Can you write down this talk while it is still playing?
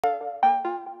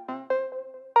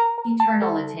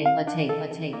Eternality.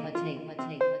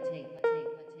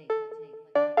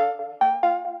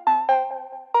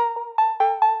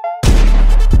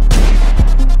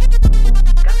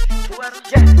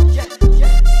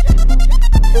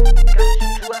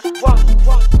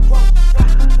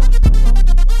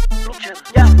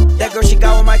 That girl, she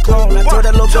got with my clone. I told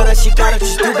that little girl that she got it,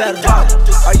 just do better.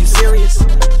 Are you serious?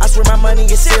 I swear my money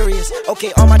is serious.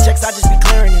 Okay, all my checks, I just be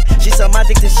clearing it. She suck my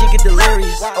dick till she get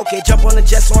delirious. Okay, jump on the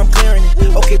jet so I'm clearing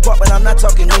it. Okay, pop, but I'm not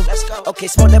talking new. Okay,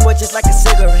 smoke that boy just like a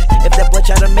cigarette. If that boy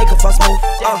try to make a false move,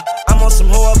 I'm on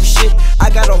some whole other shit. I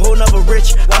got a whole nother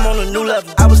rich. I'm on a new level.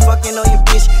 I was fucking on your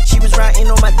bitch. She was riding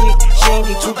on my dick. She ain't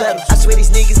need two pedals. I swear these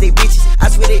niggas, they bitches.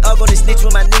 I swear they all gonna snitch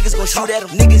when my niggas gon' shoot at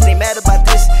them. Niggas, they mad about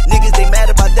this. Niggas, they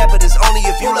mad about that, but it's only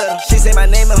if you let them. She say my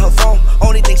name in her phone.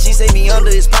 Only thing she say me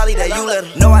under is probably that you let her.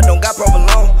 No, I don't got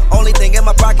provolone. Only thing in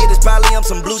my pocket is probably I'm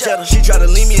some blue cheddar. She try to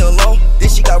leave me alone. Then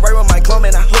she got right with my clone,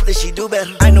 man. I hope that she do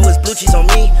better. I know it's blue cheese on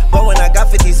me, but when I got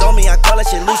 50s on me, I call that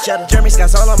shit loose cheddar. Jeremy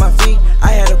Scott's all on my feet.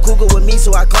 I had a cougar with me,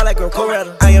 so I call that girl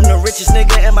Coretta. I am the richest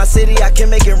nigga in my city. I can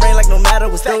make it rain like no matter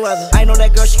what's the weather. I know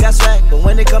that girl, she got swag, but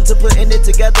when it come to putting it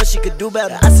together, she could do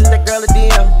better. I sent that girl a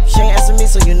DM. She ain't answer me,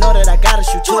 so you know that I gotta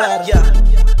shoot two at her.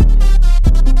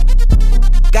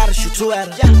 Gotta shoot two at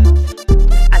her.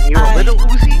 And you're a Lil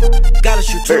Uzi? Gotta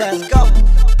shoot two at her.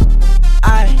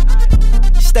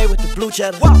 Stay with the blue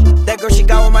cheddar. That girl, she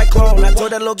got with my clone. I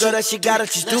told that little girl that she got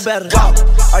it, just do better.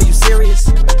 Are you serious?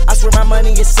 I swear my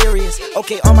money is serious.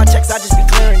 Okay, all my checks, I just be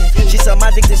clearing it. She suck my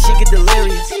dick till she get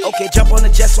delirious. Okay, jump on the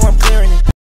jet so I'm clearing it.